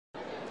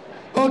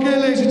Okay,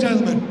 ladies and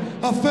gentlemen,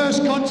 our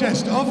first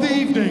contest of the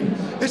evening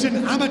is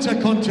an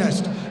amateur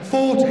contest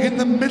fought in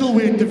the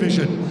middleweight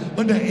division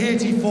under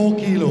 84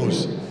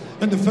 kilos.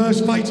 And the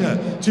first fighter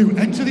to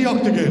enter the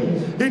octagon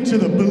into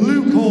the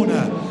blue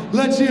corner,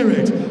 let's hear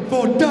it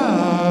for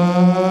Lambert.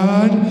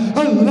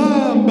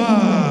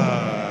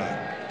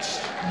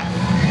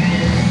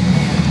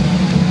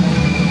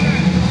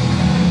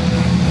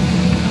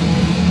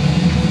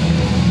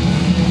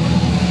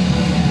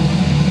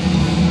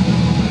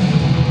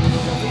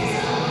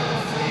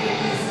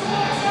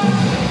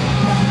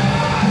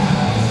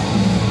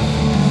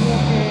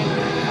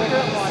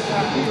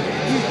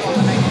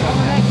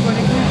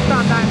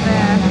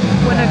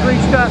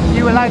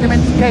 You allow them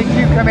into the cage,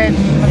 you come in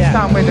and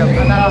stand with them.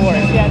 And no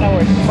worries. Yeah, no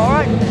worries. All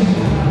right.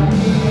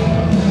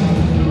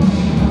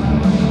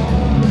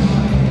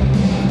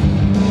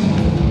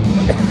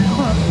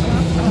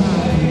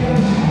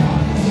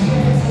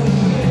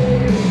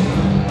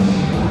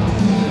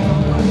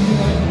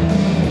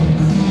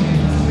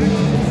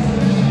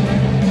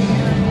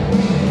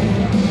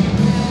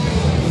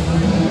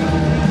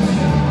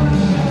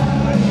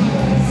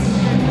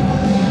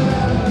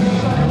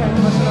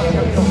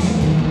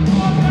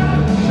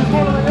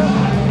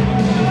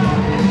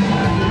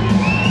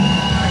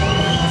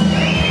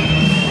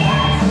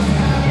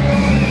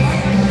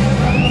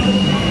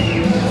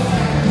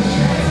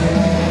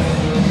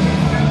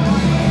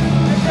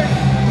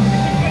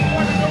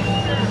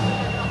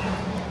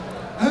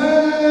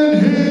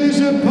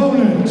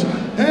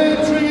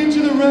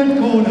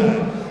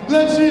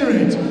 Let's hear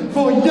it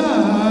for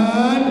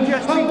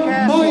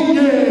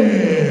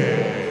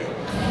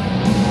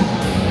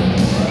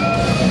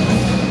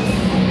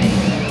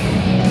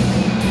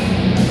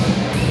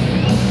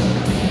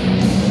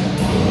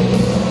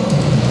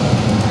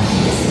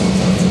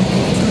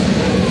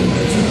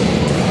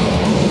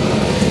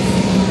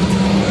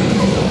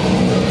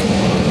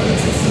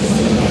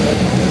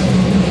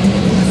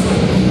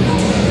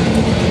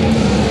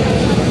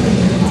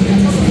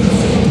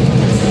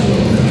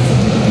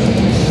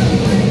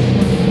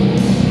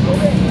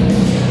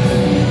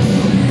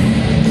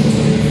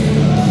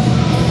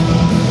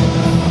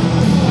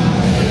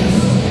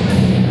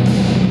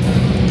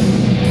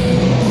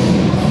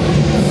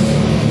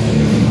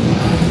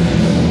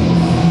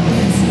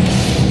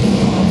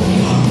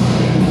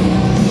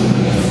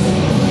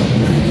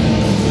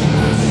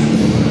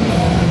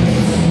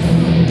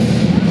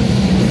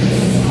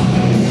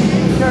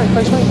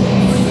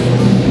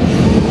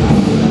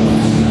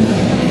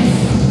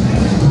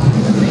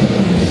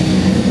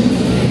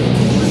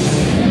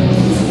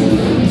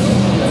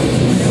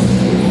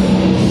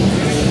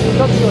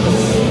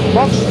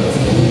box?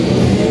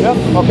 Yeah?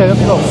 Okay,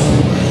 let's go.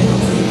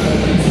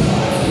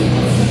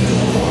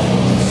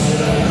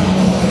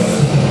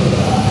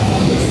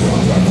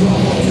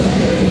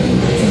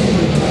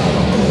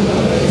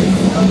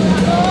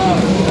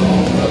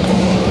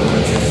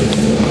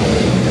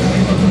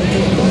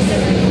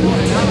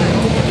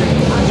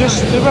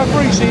 Just the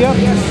referee's here.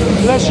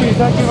 Bless you,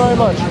 thank you very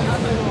much.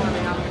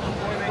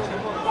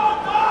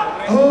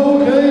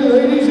 Okay,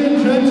 ladies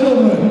and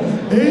gentlemen,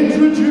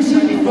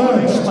 introducing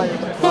first,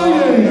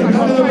 fighting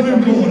out of the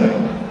blue corner.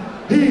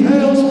 He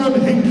hails from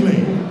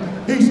Hinckley.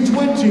 He's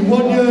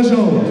 21 years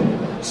old,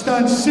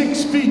 stands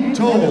 6 feet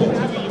tall,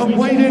 and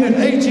weighed in at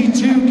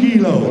 82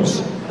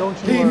 kilos.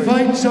 He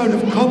fights out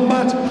of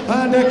combat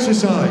and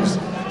exercise,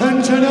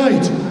 and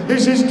tonight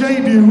is his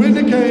debut in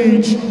the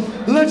cage.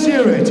 Let's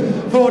hear it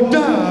for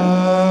Lambert.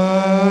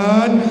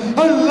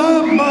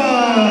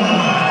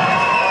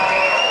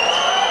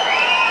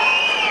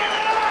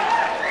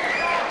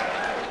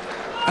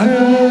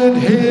 And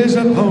his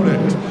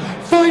opponent,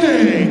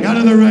 fighting out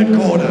of the red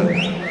corner.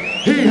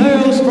 He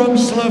hails from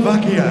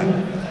Slovakia.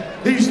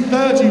 He's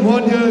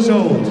 31 years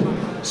old,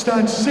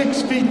 stands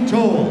 6 feet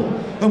tall,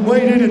 and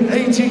weighed in at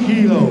 80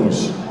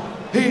 kilos.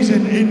 He's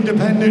an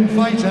independent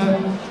fighter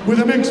with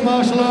a mixed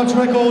martial arts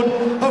record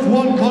of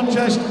 1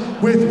 contest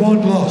with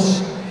 1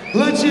 loss.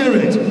 Let's hear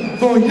it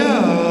for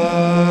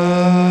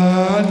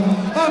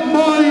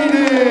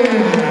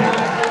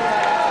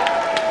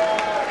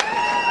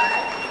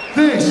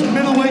This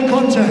middleweight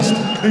contest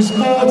is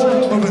fought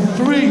over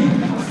 3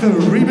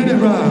 3-minute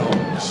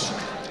rounds.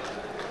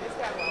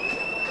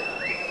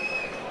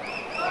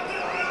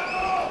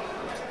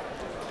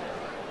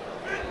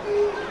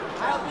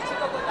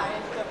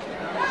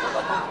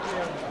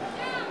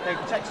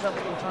 Protect yourself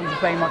at all times,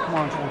 obey my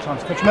commands at all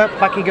times. Touch him up,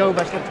 back you go,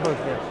 best luck to both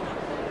of you.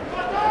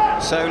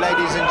 So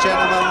ladies and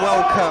gentlemen,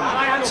 welcome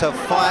to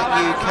Fight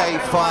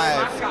UK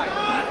 5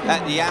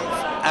 at the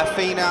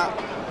Athena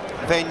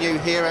venue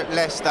here at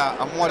Leicester,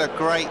 and what a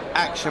great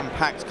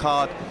action-packed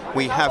card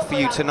we have for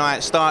you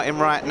tonight, starting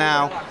right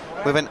now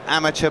with an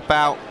amateur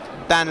bout,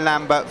 Dan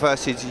Lambert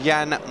versus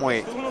Jan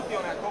Movik.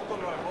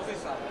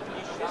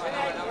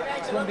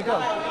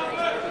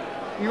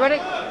 You ready?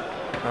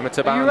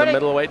 Amateur bout in the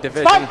middleweight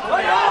division.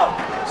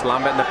 It's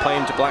Lambert in the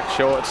plain black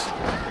shorts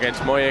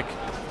against Movik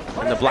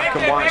in the black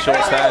and white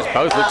shorts there.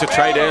 Both look to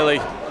trade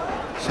early.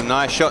 Some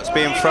nice shots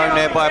being thrown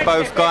there by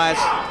both guys.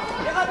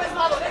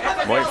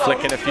 Moik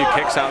flicking a few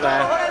kicks out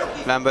there.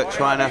 Lambert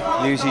trying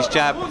to use his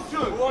jab.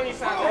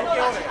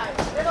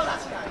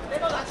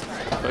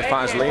 Both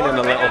fighters leaning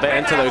a little bit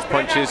into those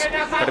punches.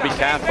 Got to be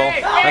careful.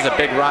 There's a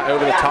big right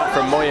over the top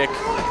from Moik.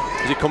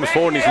 As he comes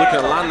forward and he's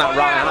looking to land that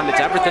right hand. It's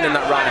everything in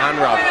that right hand,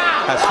 Rob.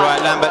 That's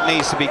right, Lambert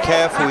needs to be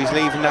careful. He's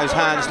leaving those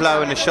hands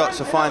low and the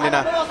shots are finding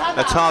a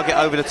target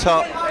over the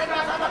top.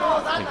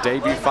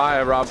 Debut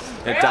fire, Rob.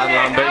 And Dan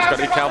Lambert, he's got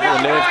to be careful.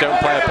 The nerves don't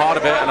play a part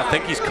of it. And I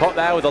think he's cut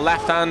there with the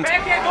left hand.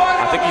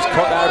 I think he's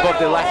cut there above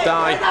the left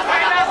eye.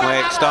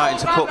 We're starting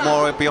to put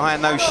more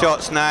behind those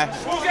shots now.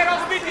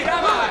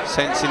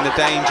 Sensing the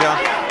danger.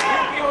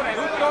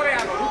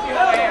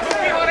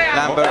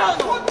 Lambert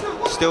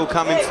still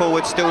coming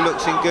forward, still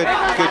looks in good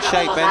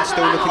shape, Ben,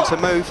 still looking to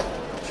move.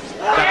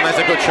 There's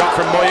a good shot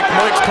from Moik.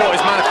 Moik's caught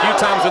his man a few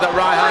times with that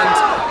right hand.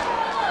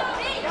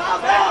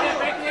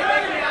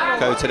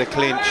 Go to the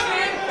clinch.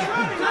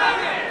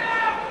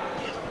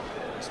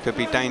 This could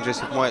be dangerous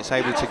if Moik's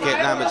able to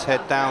get Lambert's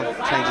head down,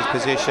 change his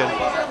position.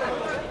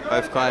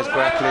 Both guys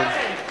grappling.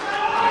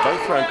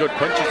 Both throwing good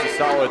punches to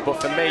start with, but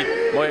for me,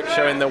 Moik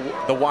showing the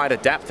wider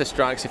depth of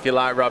strikes, if you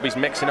like, Rob. He's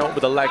mixing up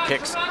with the leg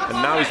kicks,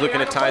 and now he's looking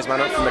to tie his man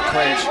up from the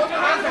clinch.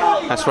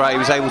 That's right, he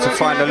was able to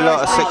find a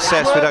lot of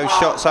success with those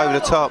shots over the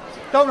top.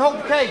 Don't hold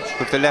the cage.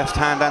 With the left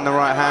hand and the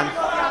right hand.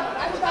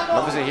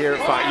 Obviously here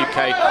at Fight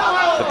UK,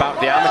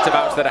 the amateur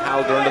bouts that are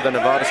held are under the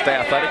Nevada State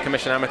Athletic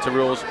Commission amateur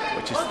rules,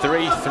 which is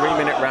 3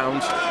 3-minute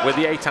rounds with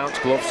the 8-ounce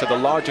gloves, so the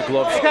larger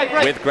gloves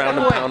with ground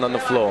and pound on the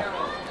floor.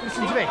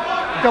 Listen to me.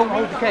 Don't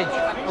hold the cage,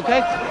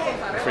 okay?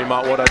 Referee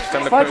Mark Woodard just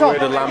having a quick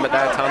word with Lambert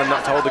there, telling him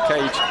not to hold the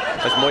cage.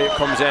 As Moik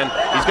comes in,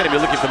 he's going to be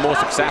looking for more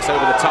success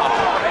over the top.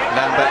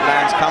 Lambert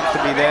lands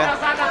comfortably there.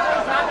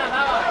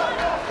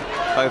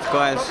 Both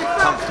guys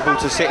comfortable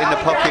to sit in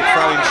the pocket,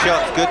 throwing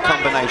shots. Good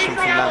combination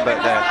from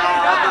Lambert there.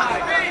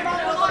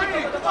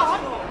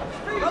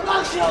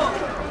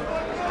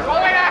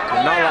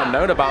 Not a lot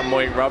known about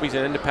Moik, Rob. He's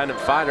an independent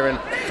fighter, and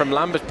from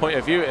Lambert's point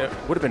of view, it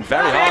would have been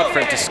very hard for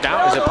him to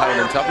scout his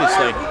opponent,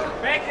 obviously.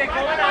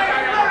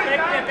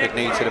 Big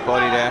knee to the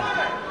body there.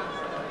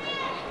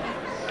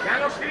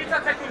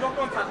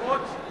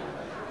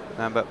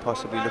 Lambert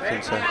possibly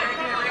looking to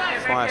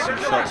fire some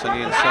shots on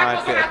the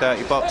inside, bit of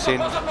dirty boxing.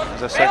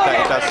 As I said,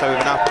 that he does so with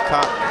an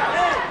uppercut.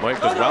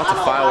 Moik does well to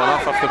fire one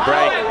off the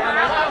break.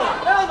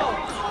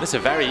 This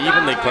is a very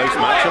evenly close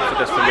matchup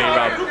for me,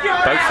 Rob.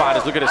 Both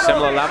fighters look at a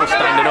similar level,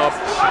 standing up.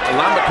 And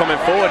Lambert coming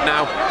forward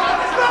now.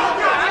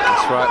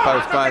 That's right,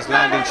 both guys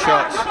landing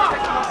shots.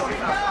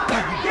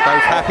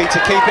 Both happy to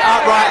keep it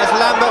upright as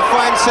Lambert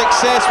finds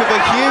success with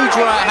a huge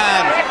right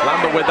hand.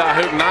 Lambert with that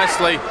hook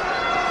nicely.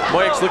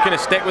 Moik's looking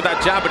to stick with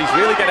that jab, but he's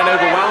really getting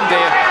overwhelmed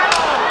here.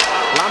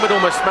 Lambert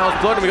almost smells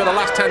blood, and we've got the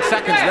last 10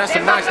 seconds, and there's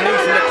some nice knees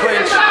from the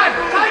clinch.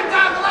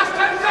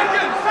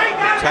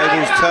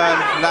 Tables turn,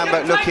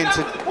 Lambert looking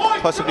to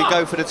possibly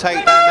go for the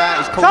takedown now.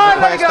 He's caught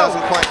the press,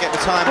 doesn't quite get the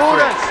time for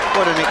it.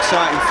 What an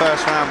exciting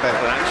first round, Ben.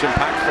 An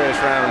action-packed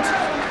first round.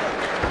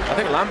 I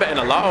think Lambert, in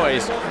a lot of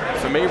ways,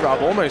 for me,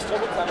 Rob, almost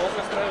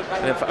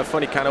in a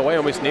funny kind of way,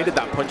 almost needed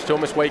that punch to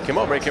almost wake him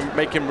up, make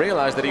him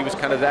realise that he was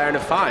kind of there in a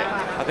fight.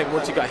 I think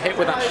once he got hit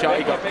with that shot,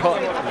 he got cut,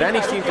 then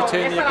he seemed to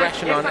turn the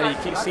aggression on, and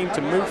he seemed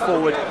to move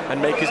forward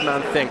and make his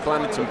man think.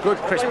 Landed some good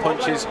crisp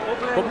punches,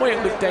 but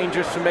Moik looked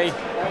dangerous for me.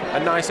 A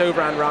nice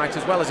overhand right,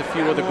 as well as a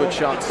few other good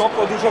shots. That's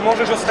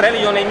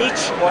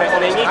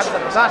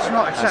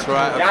not acceptable.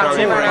 That's right, a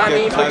very,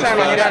 very good close first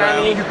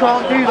round. You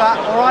can't do that,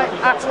 all right,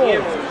 at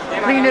all.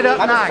 Clean it up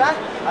now.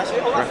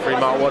 Referee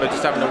Mark Water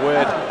just having a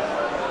word.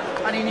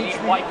 And he needs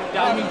to wipe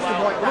down. That's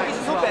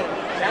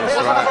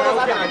right.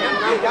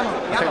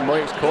 I think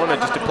Moik's corner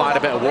just applied a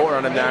bit of water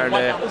on him there, and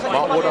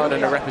Mark Woodard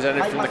and a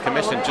representative from the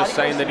commission just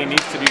saying that he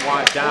needs to be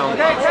wiped down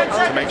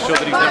to make sure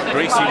that he's not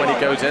greasy when he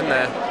goes in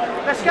there.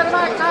 Let's get him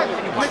out now.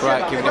 That's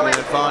right, giving him an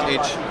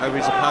advantage over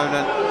his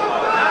opponent.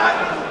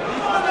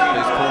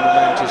 His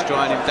cornerman just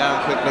drying him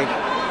down quickly.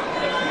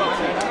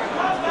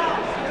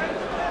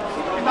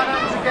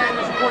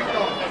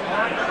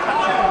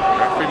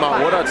 Referee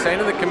Mark Woodard saying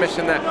to the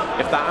commission that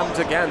if that happens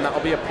again, that'll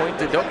be a point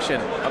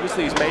deduction.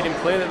 Obviously, he's made him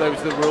clear that those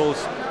are the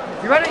rules.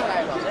 You ready?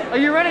 Are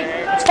you ready?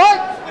 Let's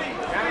fight!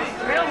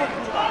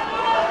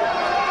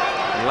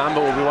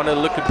 Lambert will be wanting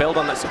to look to build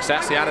on that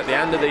success he had at the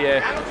end of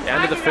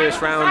the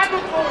first round.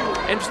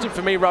 Interesting for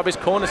me, Rob, his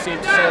corner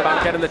seemed to say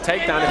about getting the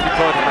takedown if he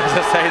could. And as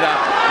I say that,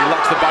 he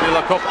locks the body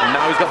lock up, and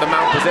now he's got the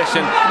mount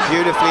position.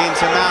 Beautifully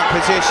into mount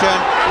position.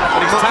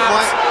 But he's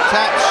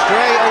tapped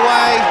straight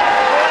away.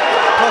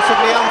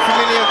 Possibly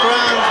unfamiliar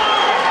ground.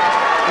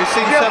 He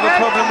seems to have a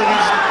problem with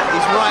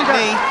his right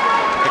knee.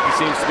 I think he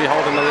seems to be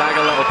holding the leg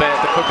a little bit.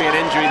 There could be an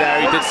injury there.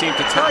 He did seem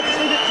to tap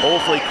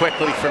awfully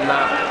quickly from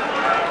that.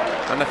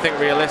 And I think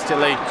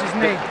realistically,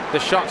 the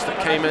shots that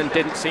came in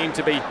didn't seem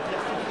to be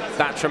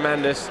that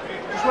tremendous.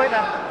 Just wait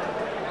there.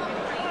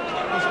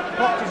 He's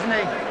blocked his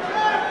knee.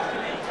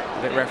 I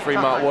think referee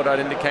Mark Woodard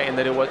indicating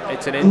that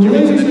it's an injury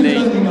to the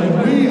knee.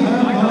 We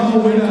have our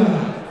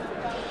winner.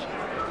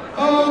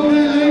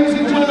 Okay, ladies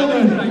and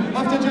gentlemen,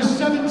 after just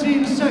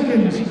 17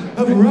 seconds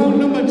of round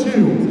number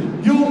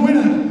 2, your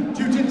winner,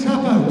 due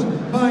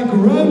by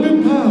ground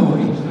and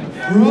pound,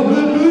 from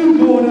the blue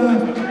corner,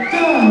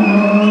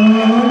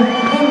 Dorman.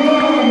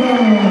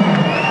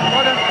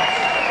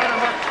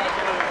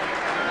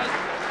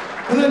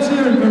 And let's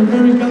hear it for a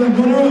very gallant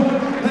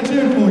runner-up.